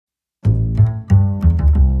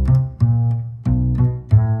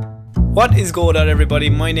What is going on, everybody?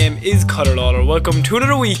 My name is Conor Lawler. Welcome to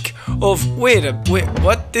another week of wait,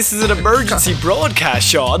 what? This is an emergency broadcast,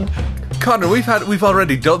 Sean. Conor, we've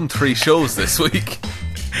already done 3 shows this week.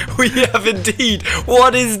 We have indeed.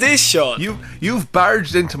 What is this, Sean? You've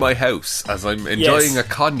barged into my house as I'm enjoying a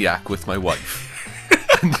cognac with my wife.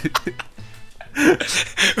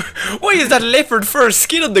 Why is that leopard fur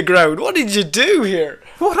skin on the ground? What did you do here?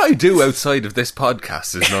 What I do outside of this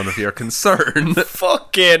podcast is none of your concern.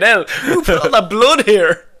 Fucking hell. Who put all that blood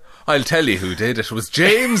here? I'll tell you who did. It was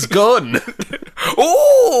James Gunn.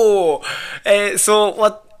 So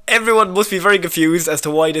what? Everyone must be very confused as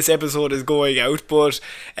to why this episode is going out, but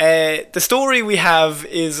the story we have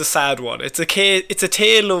is a sad one. It's a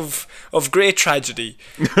tale of great tragedy.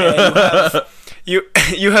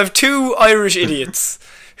 You have 2 Irish idiots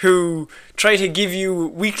who try to give you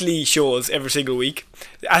weekly shows every single week,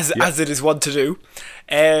 as it is wont to do.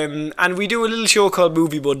 And we do a little show called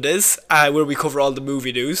Movie Mondays, where we cover all the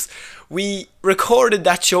movie news. We recorded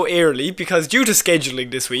that show early because due to scheduling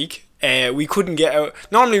this week, we couldn't get out.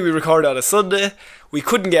 Normally we record on a Sunday. We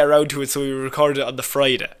couldn't get around to it, so we recorded it on the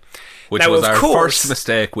Friday. Which was our first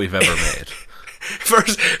mistake we've ever made.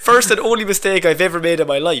 First and only mistake I've ever made in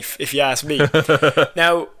my life, if you ask me.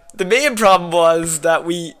 Now, the main problem was that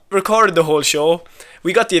we recorded the whole show.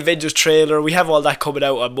 We got the Avengers trailer. We have all that coming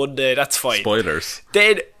out on Monday. That's fine. Spoilers.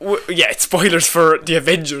 Then, it's spoilers for the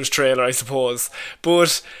Avengers trailer, I suppose.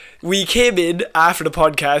 But we came in after the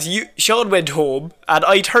podcast. Sean went home, and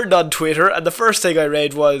I turned on Twitter, and the first thing I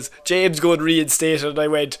read was James Gunn reinstated, and I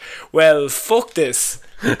went, well, fuck this.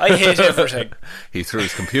 I hate everything. He threw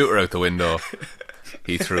his computer out the window.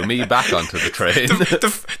 He threw me back onto the train.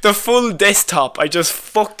 The full desktop, I just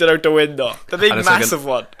fucked it out the window. The big massive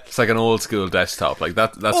one. It's like an old school desktop. Like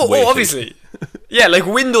that's way obviously. Yeah, like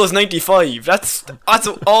Windows 95. That's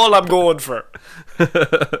all I'm going for.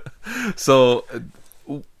 So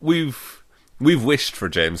we've wished for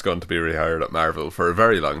James Gunn to be rehired at Marvel for a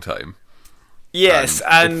very long time. Yes,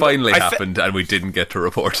 and it finally happened, and we didn't get to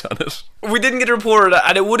report on it. We didn't get to report on it,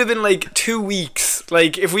 and it would have been like 2 weeks.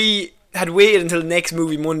 Like if we had waited until next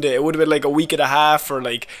movie Monday, it would have been like a week and a half, or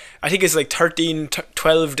like I think it's like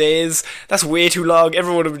 12 days. That's way too long.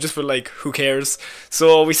 Everyone would have just been like, who cares?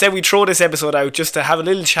 So we said we'd throw this episode out just to have a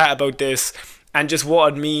little chat about this and just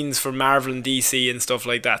what it means for Marvel and DC and stuff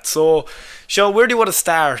like that. So Sean, where do you want to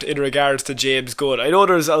start in regards to James Gunn? I know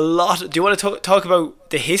there's a lot. Do you want to talk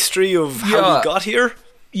about the history of how he got here?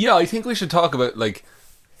 Yeah, I think we should talk about like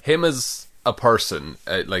him as a person,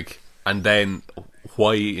 and then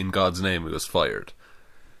why in God's name he was fired.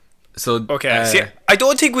 So okay, see, I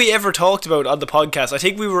don't think we ever talked about it on the podcast. I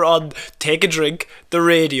think we were on Take a Drink, the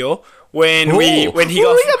radio, when he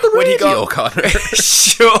got Connor.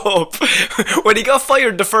 Shut up. When he got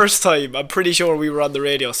fired the first time, I'm pretty sure we were on the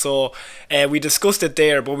radio. So we discussed it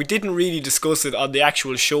there, but we didn't really discuss it on the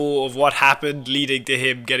actual show of what happened leading to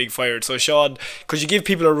him getting fired. So Sean, could you give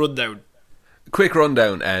people a rundown? Quick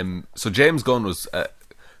rundown. So James Gunn was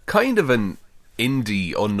kind of an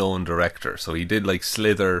indie unknown director. So he did like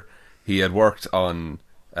Slither. He had worked on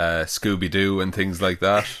Scooby-Doo and things like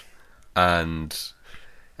that. And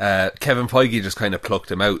Kevin Feige just kind of plucked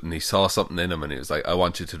him out, and he saw something in him, and he was like, I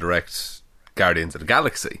want you to direct Guardians of the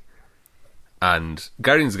Galaxy. And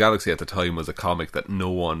Guardians of the Galaxy at the time was a comic that no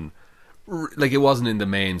one, like, it wasn't in the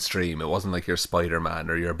mainstream. It wasn't like your Spider-Man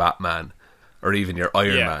or your Batman or even your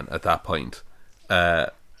Iron Man at that point.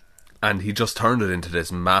 And he just turned it into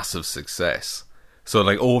this massive success. So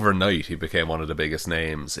like overnight he became one of the biggest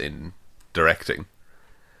names in directing.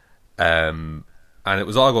 And it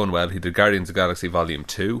was all going well. He did Guardians of the Galaxy Volume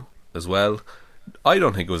 2 as well. I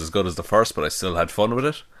don't think it was as good as the first, but I still had fun with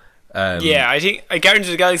it. I think Guardians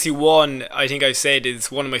of the Galaxy 1, I think I've said, is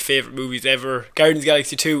one of my favourite movies ever. Guardians of the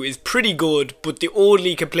Galaxy 2 is pretty good, but the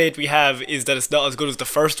only complaint we have is that it's not as good as the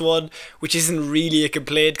first one, which isn't really a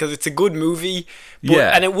complaint because it's a good movie. But,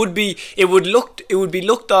 and it would be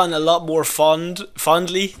looked on a lot more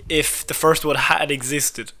fondly if the first one had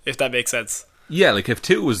existed, if that makes sense. Yeah, like if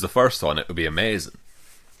 2 was the first one, it would be amazing.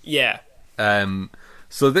 Yeah.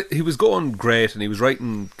 So he was going great, and he was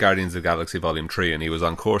writing Guardians of the Galaxy Volume 3, and he was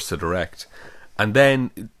on course to direct. And then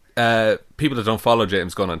people that don't follow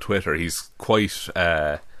James Gunn on Twitter, he's quite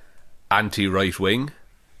anti-right-wing,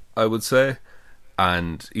 I would say.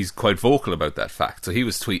 And he's quite vocal about that fact. So he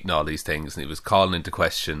was tweeting all these things, and he was calling into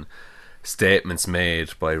question statements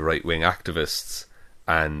made by right-wing activists.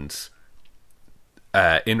 And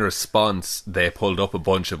in response, they pulled up a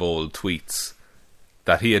bunch of old tweets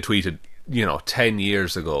that he had tweeted 10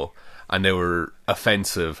 years ago, and they were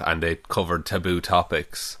offensive, and they covered taboo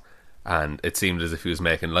topics, and it seemed as if he was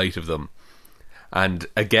making light of them. And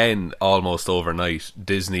again, almost overnight,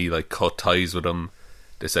 Disney like cut ties with him.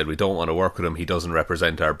 They said, we don't want to work with him, he doesn't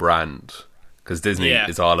represent our brand. Because Disney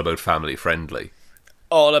is all about family friendly.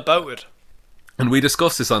 All about it. And we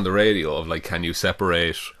discussed this on the radio of like, can you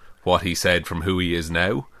separate what he said from who he is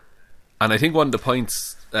now? And I think one of the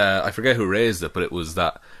points, I forget who raised it, but it was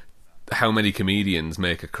that how many comedians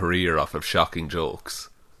make a career off of shocking jokes.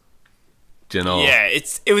 Do you know? Yeah,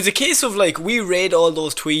 it was a case of like, we read all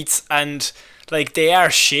those tweets and like they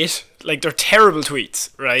are shit. Like they're terrible tweets,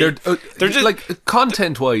 right? They're just like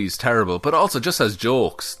content wise terrible, but also just as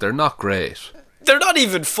jokes, they're not great. They're not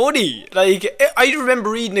even funny. Like, I remember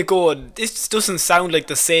reading it going, this doesn't sound like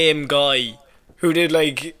the same guy who did,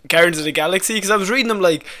 like, Guardians of the Galaxy. Because I was reading them,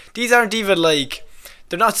 like, these aren't even, like,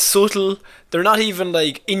 they're not subtle. They're not even,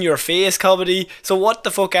 like, in-your-face comedy. So what the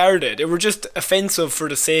fuck are they? They were just offensive for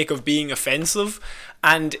the sake of being offensive.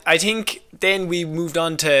 And I think then we moved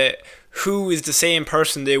on to who is the same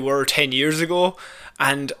person they were 10 years ago.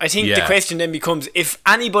 And I think the question then becomes, if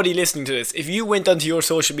anybody listening to this, if you went onto your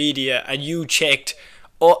social media and you checked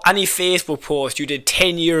any Facebook post you did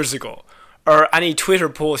 10 years ago, or any Twitter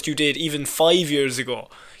post you did even 5 years ago,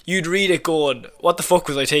 you'd read it going, what the fuck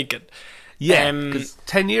was I thinking? Yeah, because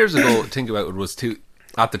 10 years ago, think about it,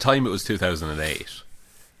 at the time it was 2008.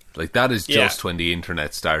 Like, that is just when the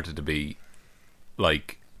internet started to be,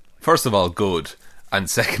 like, first of all, good, and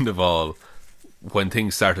second of all, when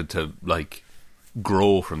things started to, like,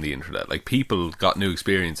 grow from the internet. Like, people got new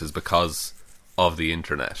experiences because of the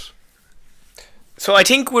internet. So I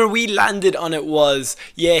think where we landed on it was,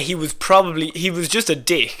 he was just a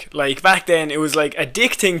dick. Like, back then it was like a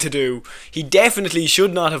dick thing to do. He definitely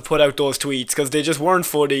should not have put out those tweets because they just weren't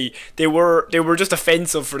funny. They were just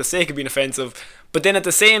offensive for the sake of being offensive. But then at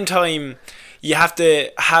the same time, you have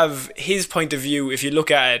to have his point of view if you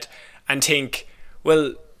look at it and think,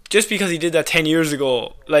 well, just because he did that 10 years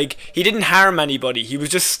ago, like, he didn't harm anybody. He was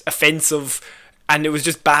just offensive and it was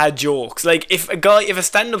just bad jokes. Like, if a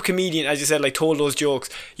stand-up comedian, as you said, like, told those jokes,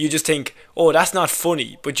 you just think, oh, that's not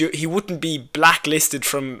funny. But he wouldn't be blacklisted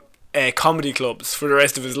from comedy clubs for the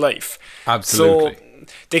rest of his life. Absolutely.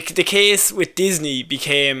 So the case with Disney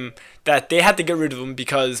became that they had to get rid of him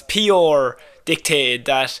because PR dictated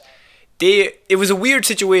that it was a weird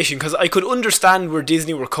situation, because I could understand where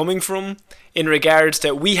Disney were coming from in regards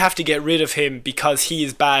that we have to get rid of him because he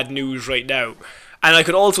is bad news right now. And I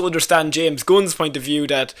could also understand James Gunn's point of view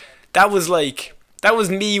that was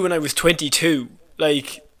me when I was 22.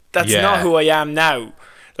 Like, that's not who I am now.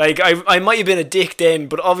 Like, I might have been a dick then,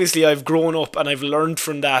 but obviously I've grown up and I've learned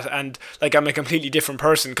from that, and like, I'm a completely different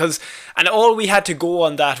person. And all we had to go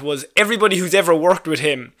on that was everybody who's ever worked with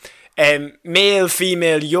him, male,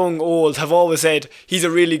 female, young, old, have always said he's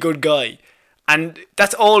a really good guy. And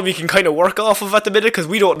that's all we can kind of work off of at the minute, because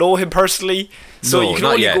we don't know him personally. So you can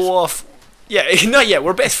only go off... Yeah, not yet.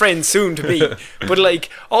 We're best friends, soon to be. But like,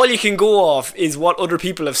 all you can go off is what other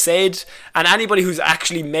people have said, and anybody who's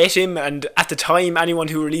actually met him, and at the time, anyone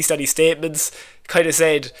who released any statements kind of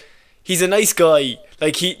said he's a nice guy.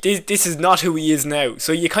 Like, this is not who he is now.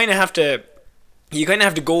 So you kind of have to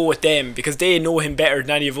go with them because they know him better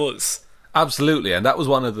than any of us. Absolutely, and that was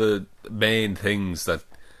one of the main things that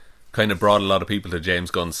kind of brought a lot of people to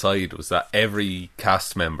James Gunn's side, was that every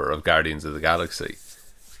cast member of Guardians of the Galaxy,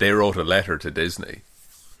 they wrote a letter to Disney,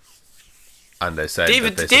 and they said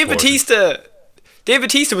Dave Bautista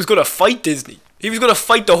was going to fight Disney. He was going to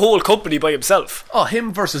fight the whole company by himself. Oh,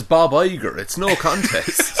 him versus Bob Iger. It's no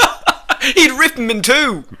contest. He'd rip him in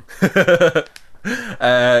two.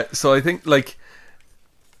 So I think, like,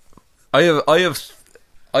 I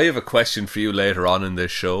have a question for you later on in this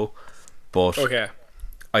show, but okay.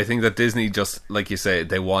 I think that Disney, just like you say,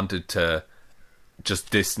 they wanted to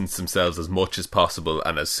just distance themselves as much as possible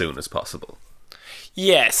and as soon as possible.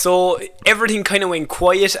 Yeah, so everything kind of went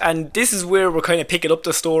quiet, and this is where we're kind of picking up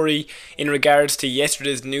the story in regards to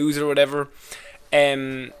yesterday's news or whatever.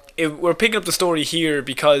 We're picking up the story here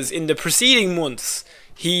because in the preceding months,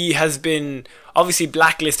 he has been obviously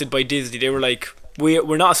blacklisted by Disney. They were like,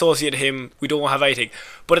 we're not associated with him, we don't have anything.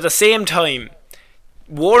 But at the same time,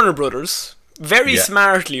 Warner Brothers very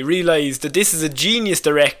smartly realised that this is a genius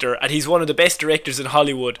director and he's one of the best directors in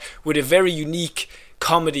Hollywood with a very unique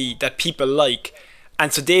comedy that people like,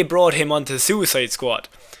 and so they brought him onto Suicide Squad.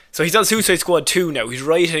 So he's on Suicide Squad 2 now. He's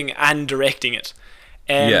writing and directing it.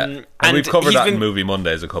 And we've covered that in Movie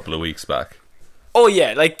Mondays a couple of weeks back. Oh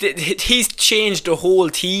yeah, like he's changed the whole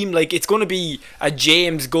team. Like, it's going to be a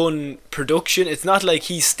James Gunn production. It's not like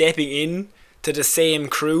he's stepping in to the same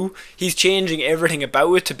crew. He's changing everything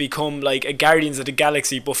about it to become like a Guardians of the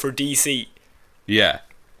Galaxy but for DC. Yeah.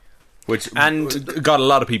 Which got a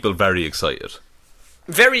lot of people very excited.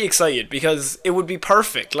 very excited because it would be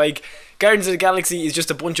perfect. Like, Guardians of the Galaxy is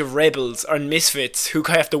just a bunch of rebels or misfits who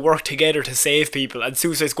have to work together to save people, and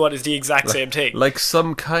Suicide Squad is the exact same thing. Like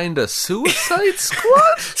some kind of Suicide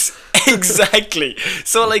Squad? Exactly.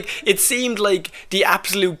 So, like, it seemed like the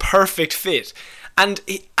absolute perfect fit. And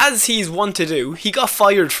as he's wont to do, he got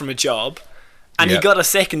fired from a job. And he got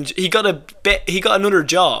another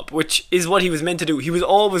job, which is what he was meant to do. He was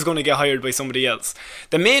always going to get hired by somebody else.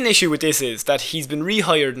 The main issue with this is that he's been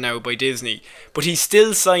rehired now by Disney, but he's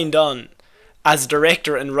still signed on as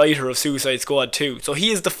director and writer of Suicide Squad 2. So he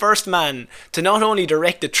is the first man to not only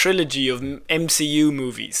direct a trilogy of MCU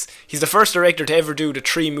movies, he's the first director to ever do the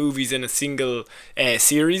 3 movies in a single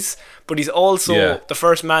series, but he's also the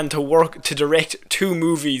first man to direct 2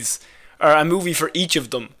 movies, or a movie for each of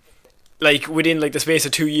them, like within like the space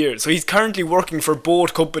of 2 years. So he's currently working for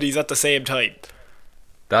both companies at the same time.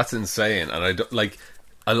 That's insane. And I don't, like,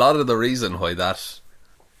 a lot of the reason why that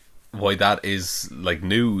is like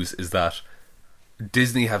news is that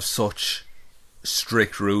Disney have such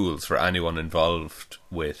strict rules for anyone involved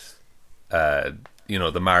with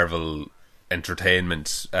the Marvel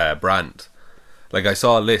Entertainment brand. Like, I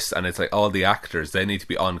saw a list and it's like all the actors, they need to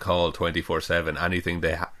be on call 24/7. Anything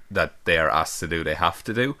that they are asked to do, they have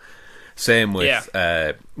to do. Same with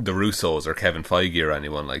the Russos or Kevin Feige or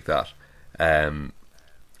anyone like that.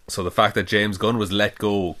 So the fact that James Gunn was let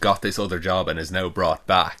go, got this other job, and is now brought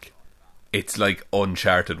back, it's like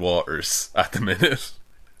uncharted waters at the minute.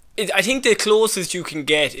 I think the closest you can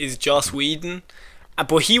get is Joss Whedon,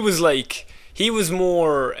 but he was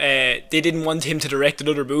more, they didn't want him to direct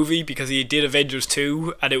another movie because he did Avengers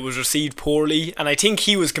 2 and it was received poorly, and I think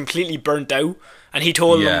he was completely burnt out, and he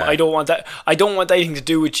told them, I don't want anything to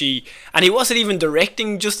do with you. And he wasn't even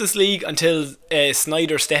directing Justice League until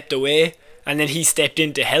Snyder stepped away, and then he stepped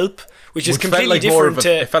in to help, which is completely different.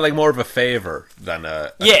 It felt like more of a favour than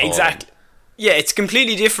a exactly. Yeah, it's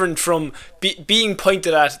completely different from being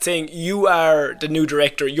pointed at, saying, you are the new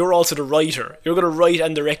director, you're also the writer. You're going to write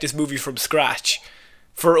and direct this movie from scratch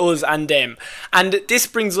for us and them. And this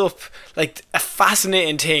brings up like a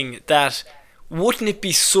fascinating thing, that wouldn't it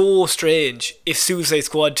be so strange if Suicide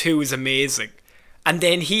Squad 2 is amazing, and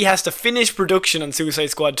then he has to finish production on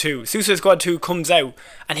Suicide Squad 2. Suicide Squad 2 comes out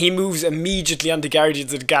and he moves immediately on to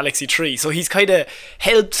Guardians of the Galaxy 3. So he's kind of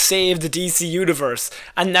helped save the DC universe,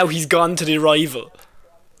 and now he's gone to the rival.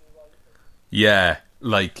 Yeah,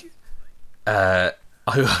 like, I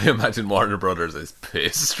imagine Warner Brothers is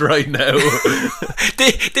pissed right now.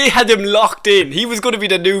 they had him locked in. He was going to be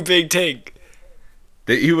the new big thing.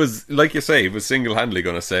 He was, like you say, he was single-handedly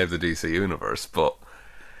going to save the DC universe, but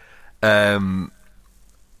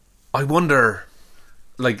I wonder,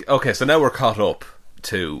 like, okay, so now we're caught up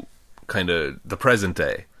to kind of the present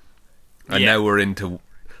day, and now we're into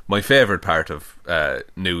my favourite part of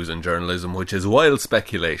news and journalism, which is wild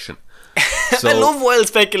speculation. So, I love wild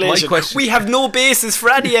speculation. We have no basis for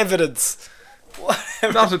any evidence.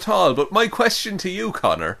 Not at all, but my question to you,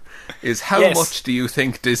 Connor, is how much do you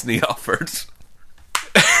think Disney offered?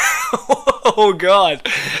 Oh God.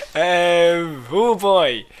 Oh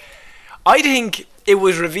boy. I think it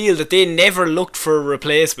was revealed that they never looked for a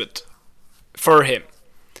replacement for him.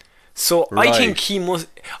 So right. I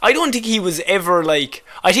don't think he was ever like,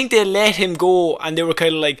 I think they let him go and they were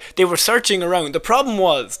kind of like, they were searching around. The problem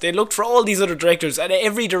was, they looked for all these other directors, and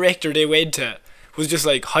every director they went to was just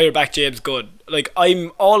like, hire back James Gunn. Like,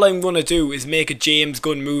 all I'm going to do is make a James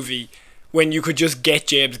Gunn movie when you could just get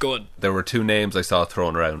James Gunn. There were 2 names I saw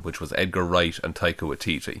thrown around, which was Edgar Wright and Taika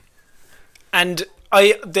Waititi. And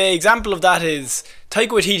the example of that is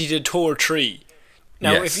Taika Waititi did Thor 3.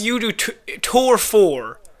 Now, if you do Thor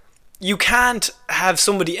 4, you can't have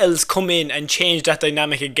somebody else come in and change that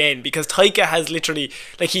dynamic again, because Taika has literally,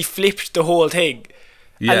 like, he flipped the whole thing.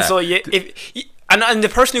 Yeah. And so, and the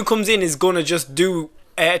person who comes in is going to just do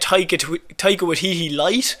Taika Waititi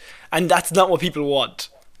light, and that's not what people want.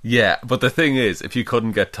 Yeah, but the thing is, if you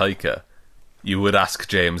couldn't get Taika, you would ask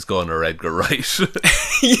James Gunn or Edgar Wright.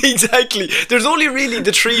 Exactly. There's only really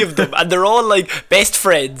the 3 of them, and they're all like best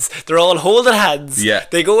friends. They're all holding hands. Yeah.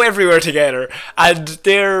 They go everywhere together, and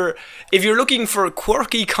if you're looking for a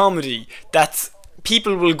quirky comedy that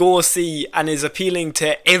people will go see and is appealing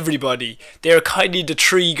to everybody, they're kind of the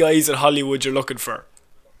 3 guys in Hollywood you're looking for.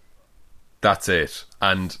 That's it.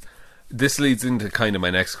 And this leads into kind of my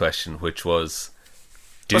next question, which was,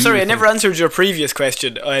 I never answered your previous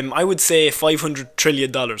question. I would say $500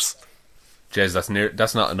 trillion. Jez,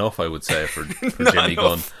 that's not enough, I would say, for Jimmy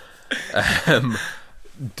Gunn.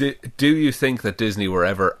 Do you think that Disney were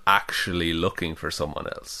ever actually looking for someone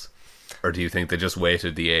else? Or do you think they just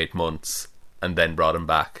waited the 8 months and then brought him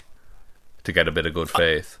back to get a bit of good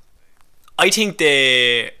faith. I think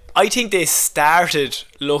they started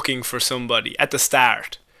looking for somebody at the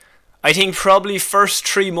start. I think probably first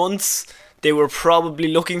 3 months they were probably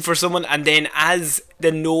looking for someone, and then as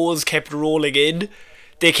the nose kept rolling in,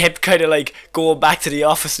 they kept kind of like going back to the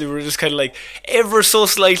office. They were just kind of like, ever so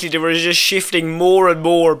slightly, they were just shifting more and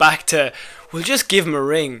more back to, we'll just give him a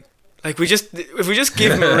ring. Like, if we just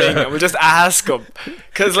give him a ring and we'll just ask him.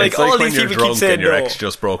 Because, like, all these people keep saying and your no. ex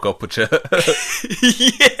just broke up with you.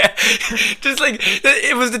 Yeah. Just like,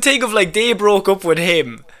 it was the thing of, like, they broke up with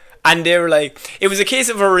him. And they were like, it was a case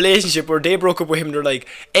of a relationship where they broke up with him. They're like,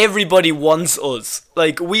 everybody wants us.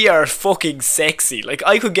 Like, we are fucking sexy. Like,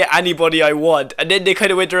 I could get anybody I want. And then they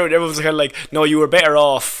kind of went around. Everyone was kind of like, no, you were better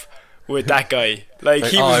off with that guy. Like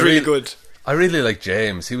he was really good. I really like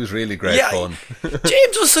James. He was really great fun.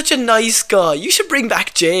 James was such a nice guy. You should bring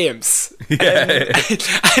back James. Yeah.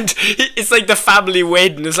 And it's like the family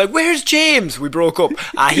wedding. It's like, where's James? We broke up.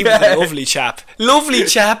 He was a lovely chap. Lovely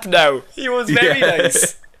chap now. He was very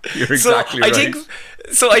nice. You're exactly right.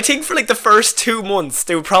 I think for like the first 2 months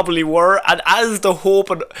they probably were, and as the hope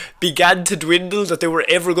began to dwindle that they were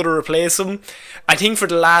ever going to replace him, I think for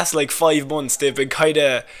the last like 5 months they've been kind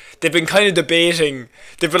of debating.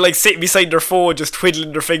 They've been like sitting beside their phone just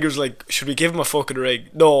twiddling their fingers like, should we give him a fucking ring?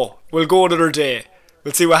 No, we'll go another day.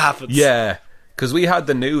 We'll see what happens. Yeah, because we had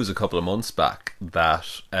the news a couple of months back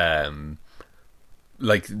that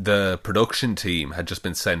like the production team had just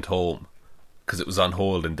been sent home because it was on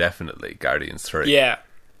hold indefinitely, Guardians 3. Yeah.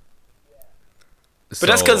 But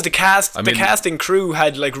that's because the casting crew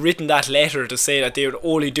had like written that letter to say that they would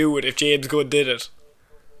only do it if James Gunn did it.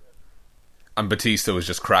 And Batista was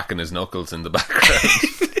just cracking his knuckles in the background.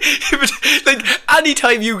 But, like,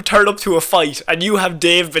 anytime you turn up to a fight and you have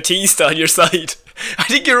Dave Batista on your side, I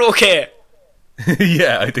think you're okay.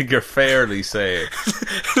 Yeah, I think you're fairly safe.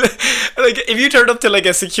 Like, if you turn up to like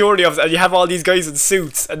a security office and you have all these guys in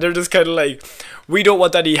suits and they're just kind of like, we don't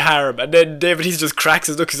want any harm, and then Dave Batista just cracks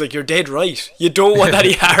his knuckles like, you're dead right, you don't want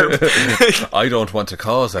any harm. I don't want to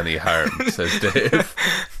cause any harm, says Dave.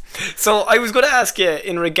 So I was going to ask you,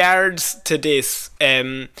 in regards to this,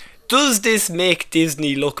 does this make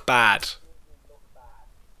Disney look bad?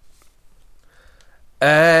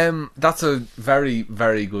 That's a very,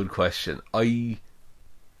 very good question. I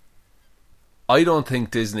don't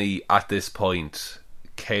think Disney at this point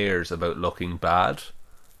cares about looking bad.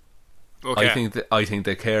 Okay. I think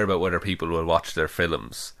they care about whether people will watch their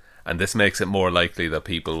films, and this makes it more likely that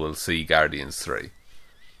people will see Guardians 3.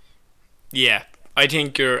 Yeah, I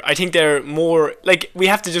think they're more like, we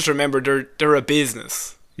have to just remember they're a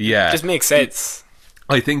business. Yeah, it just makes sense.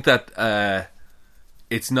 I think that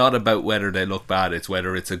it's not about whether they look bad; it's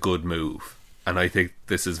whether it's a good move, and I think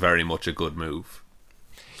this is very much a good move.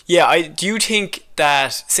 Yeah, do you think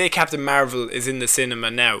that, say Captain Marvel is in the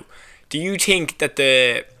cinema now, do you think that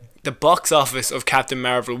the box office of Captain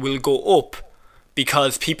Marvel will go up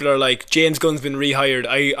because people are like, James Gunn's been rehired,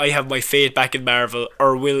 I have my faith back in Marvel,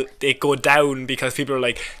 or will it go down because people are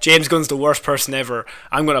like, James Gunn's the worst person ever,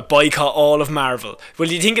 I'm going to boycott all of Marvel? Well,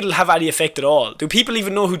 do you think it'll have any effect at all? Do people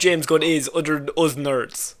even know who James Gunn is other than us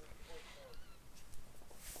nerds?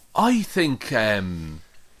 I think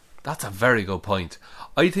that's a very good point.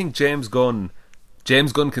 I think James Gunn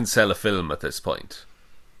can sell a film at this point.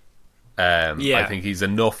 I think he's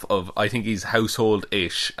I think he's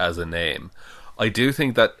household-ish as a name. I do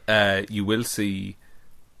think that you would see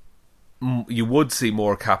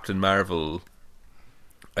more Captain Marvel,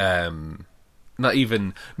 maybe not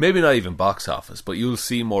even box office, but you'll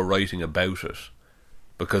see more writing about it,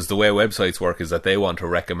 because the way websites work is that they want to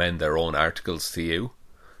recommend their own articles to you.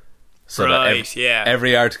 So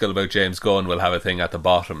every article about James Gunn will have a thing at the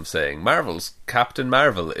bottom saying Captain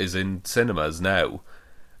Marvel is in cinemas now,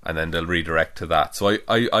 and then they'll redirect to that. So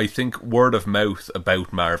I think word of mouth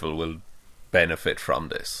about Marvel will benefit from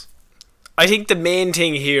this. I think the main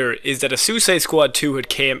thing here is that a Suicide Squad 2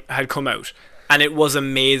 had come out, and it was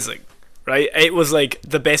amazing, right? It was like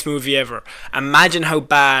the best movie ever. Imagine how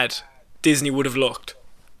bad Disney would have looked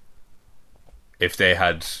if they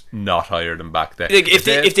had not hired him back then. Like, if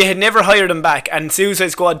they had never hired him back and Suicide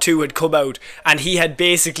Squad 2 had come out and he had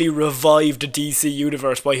basically revived the DC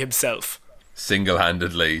universe by himself.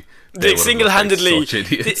 Single-handedly. Single-handedly. Like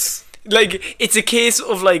such idiots. Like, it's a case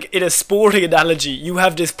of, like, in a sporting analogy, you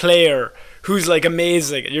have this player who's, like,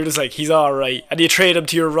 amazing, and you're just like, he's alright, and you trade him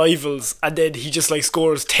to your rivals, and then he just, like,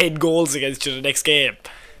 scores 10 goals against you the next game.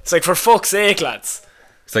 It's like, for fuck's sake, lads.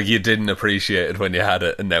 It's like you didn't appreciate it when you had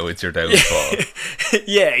it, and now it's your downfall.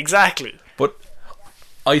 Yeah, exactly. But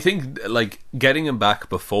I think, like, getting him back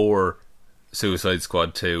before Suicide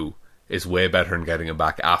Squad 2 is way better than getting him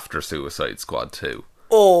back after Suicide Squad 2.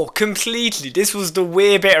 Oh, completely. This was the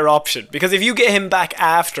way better option. Because if you get him back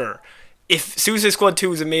after, if Suicide Squad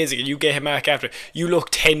 2 is amazing and you get him back after, you look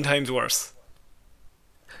 10 times worse.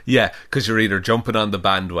 Yeah, because you're either jumping on the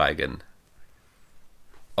bandwagon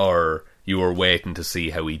or you were waiting to see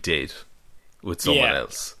how he did with someone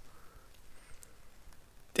else.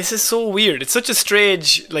 This is so weird. It's such a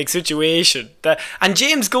strange situation and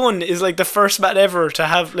James Gunn is the first man ever to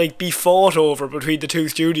have be fought over between the two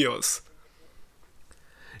studios.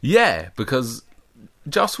 Yeah, because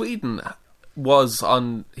Joss Whedon was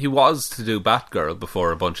to do Batgirl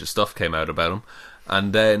before a bunch of stuff came out about him,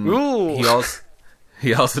 and then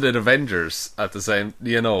he also did Avengers at the same,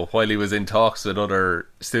 while he was in talks with other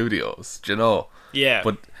studios, Yeah.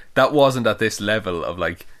 But that wasn't at this level of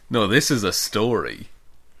no, this is a story.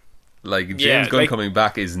 James Gunn coming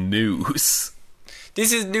back is news.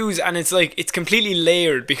 This is news, and it's completely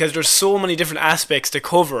layered because there's so many different aspects to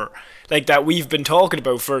cover, that we've been talking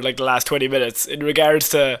about for the last 20 minutes in regards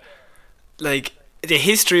to the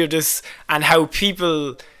history of this and how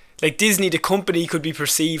people Disney, the company, could be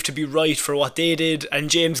perceived to be right for what they did, and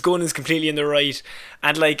James Gunn is completely in the right,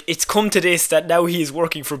 and it's come to this that now he is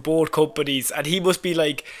working for both companies, and he must be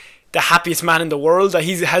the happiest man in the world that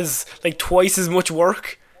he has twice as much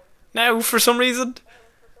work now for some reason.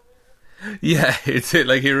 Yeah, it's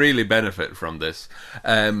he really benefit from this.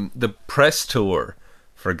 The press tour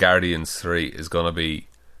for Guardians 3 is going to be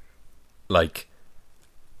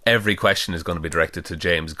every question is going to be directed to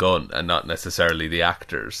James Gunn and not necessarily the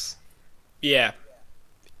actors. Yeah.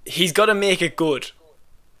 He's got to make it good.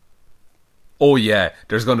 Oh yeah,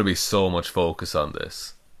 there's going to be so much focus on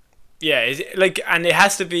this. Yeah, and it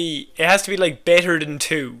has to be better than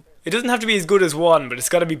 2. It doesn't have to be as good as 1, but it's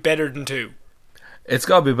got to be better than 2. It's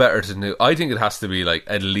got to be better than 2. I think it has to be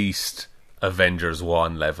at least Avengers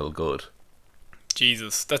 1 level good.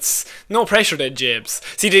 Jesus, that's no pressure then, James.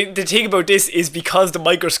 See, the thing about this is because the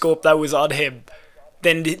microscope that was on him,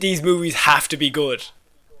 then these movies have to be good.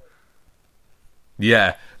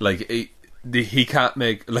 Yeah, he can't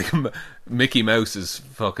make Mickey Mouse is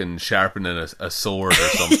fucking sharpening a sword or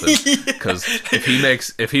something. Because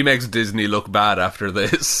if he makes Disney look bad after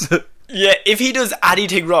this. Yeah, if he does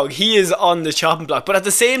anything wrong, he is on the chopping block. But at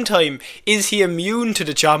the same time, is he immune to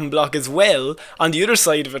the chopping block as well on the other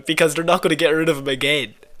side of it, because they're not going to get rid of him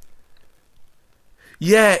again?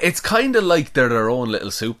 Yeah, it's kind of like they're their own little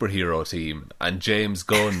superhero team, and James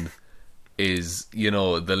Gunn is,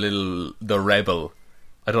 the rebel.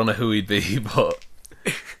 I don't know who he'd be, but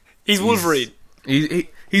he's Wolverine.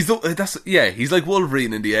 He's like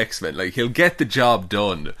Wolverine in the X-Men. He'll get the job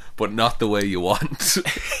done, but not the way you want.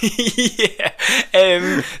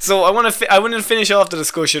 Yeah. So I want to finish off the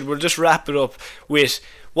discussion. We'll just wrap it up with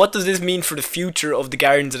what does this mean for the future of the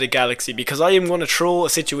Guardians of the Galaxy? Because I am going to throw a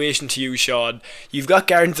situation to you, Sean. You've got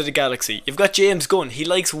Guardians of the Galaxy. You've got James Gunn. He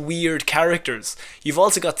likes weird characters. You've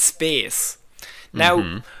also got space.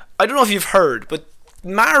 Now, I don't know if you've heard, but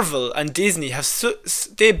Marvel and Disney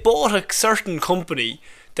they bought a certain company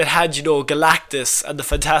that had, Galactus and the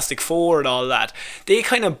Fantastic Four and all that. They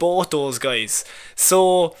kind of bought those guys.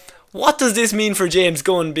 So what does this mean for James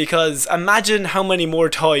Gunn? Because imagine how many more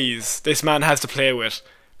toys this man has to play with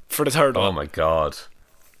for the third one. Oh my god.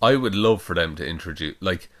 I would love for them to introduce,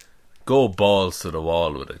 go balls to the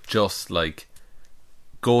wall with it. Just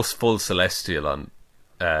go full Celestial on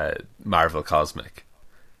Marvel Cosmic.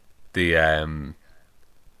 The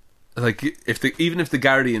even if the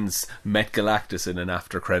Guardians met Galactus in an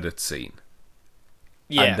after credits scene,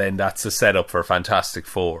 and then that's a setup for Fantastic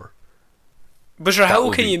Four. But sure,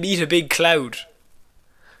 how can you meet a big cloud?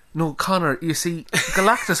 No, Connor, you see,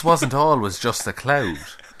 Galactus wasn't always just a cloud.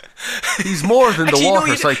 He's more than the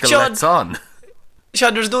water cycle lets on.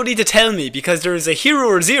 Sean, there's no need to tell me, because there is a Hero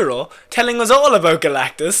or Zero telling us all about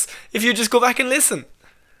Galactus if you just go back and listen.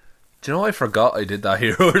 Do you know, I forgot I did that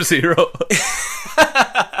Hero or Zero.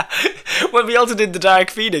 Well, we also did the Dark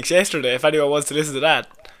Phoenix yesterday, if anyone wants to listen to that.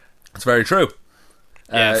 It's very true.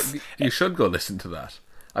 Yes. You should go listen to that.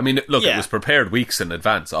 I mean, look, It was prepared weeks in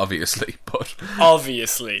advance, obviously, but...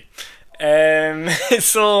 Obviously.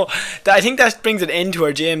 So, I think that brings an end to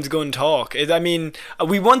our James Gunn talk. I mean,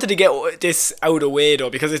 we wanted to get this out of the way, though,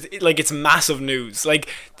 because it's massive news.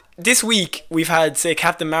 This week, we've had, say,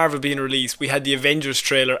 Captain Marvel being released, we had the Avengers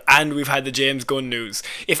trailer, and we've had the James Gunn news.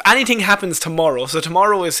 If anything happens tomorrow, so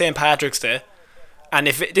tomorrow is St. Patrick's Day, and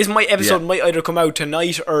if episode might either come out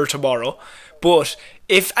tonight or tomorrow, but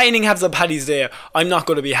if anything happens on Paddy's Day, I'm not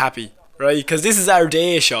going to be happy, right? Because this is our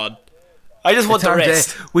day, Sean. I just want the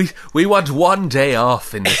rest. We want one day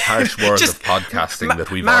off in this harsh world of podcasting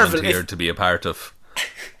that we volunteered to be a part of.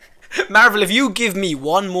 Marvel, if you give me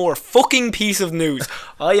one more fucking piece of news,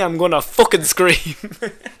 I am gonna fucking scream.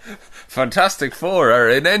 Fantastic Four are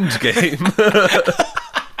in Endgame.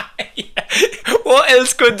 What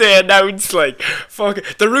else could they announce? Like, fuck,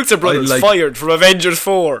 the Russo brothers fired from Avengers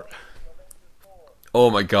 4. Oh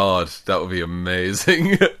my god, that would be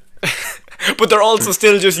amazing. But they're also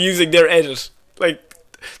still just using their edit. Like,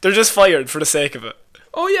 they're just fired for the sake of it.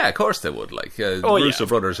 Oh yeah, of course they would. Like, the Russo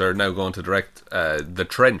brothers are now going to direct The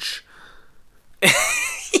Trench. Yeah,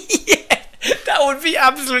 that would be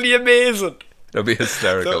absolutely amazing. That'd be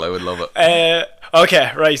hysterical. I would love it.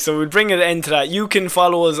 Okay, right, so we'll bring an end to that. You can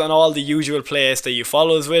follow us on all the usual places that you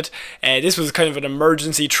follow us with. This was kind of an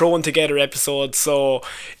emergency thrown together episode, so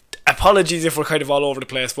apologies if we're kind of all over the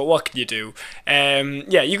place, but what can you do?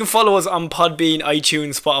 Yeah, you can follow us on Podbean,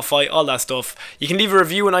 iTunes, Spotify, all that stuff. You can leave a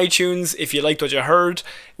review on iTunes if you liked what you heard.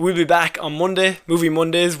 We'll be back on Monday, Movie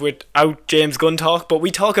Mondays, without James Gunn talk, but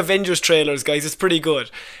we talk Avengers trailers, guys. It's pretty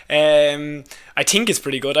good. I think it's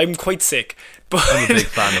pretty good. I'm quite sick. But I'm a big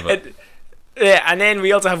fan of it. Yeah, and then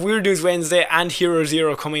we also have Weird News Wednesday and Hero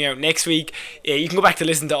Zero coming out next week. You can go back to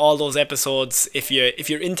listen to all those episodes if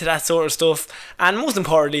you're into that sort of stuff. And most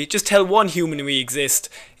importantly, just tell one human we exist.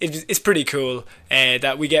 It's pretty cool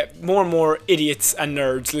that we get more and more idiots and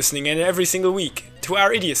nerds listening in every single week to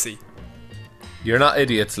our idiocy. You're not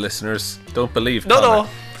idiots, listeners. Don't believe No,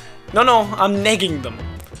 I'm negging them.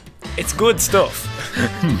 It's good stuff.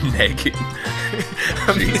 Negging.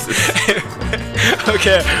 Jesus.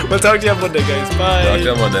 Okay, we'll talk to you on Monday, guys. Bye. Talk to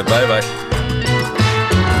you on Monday. Bye bye.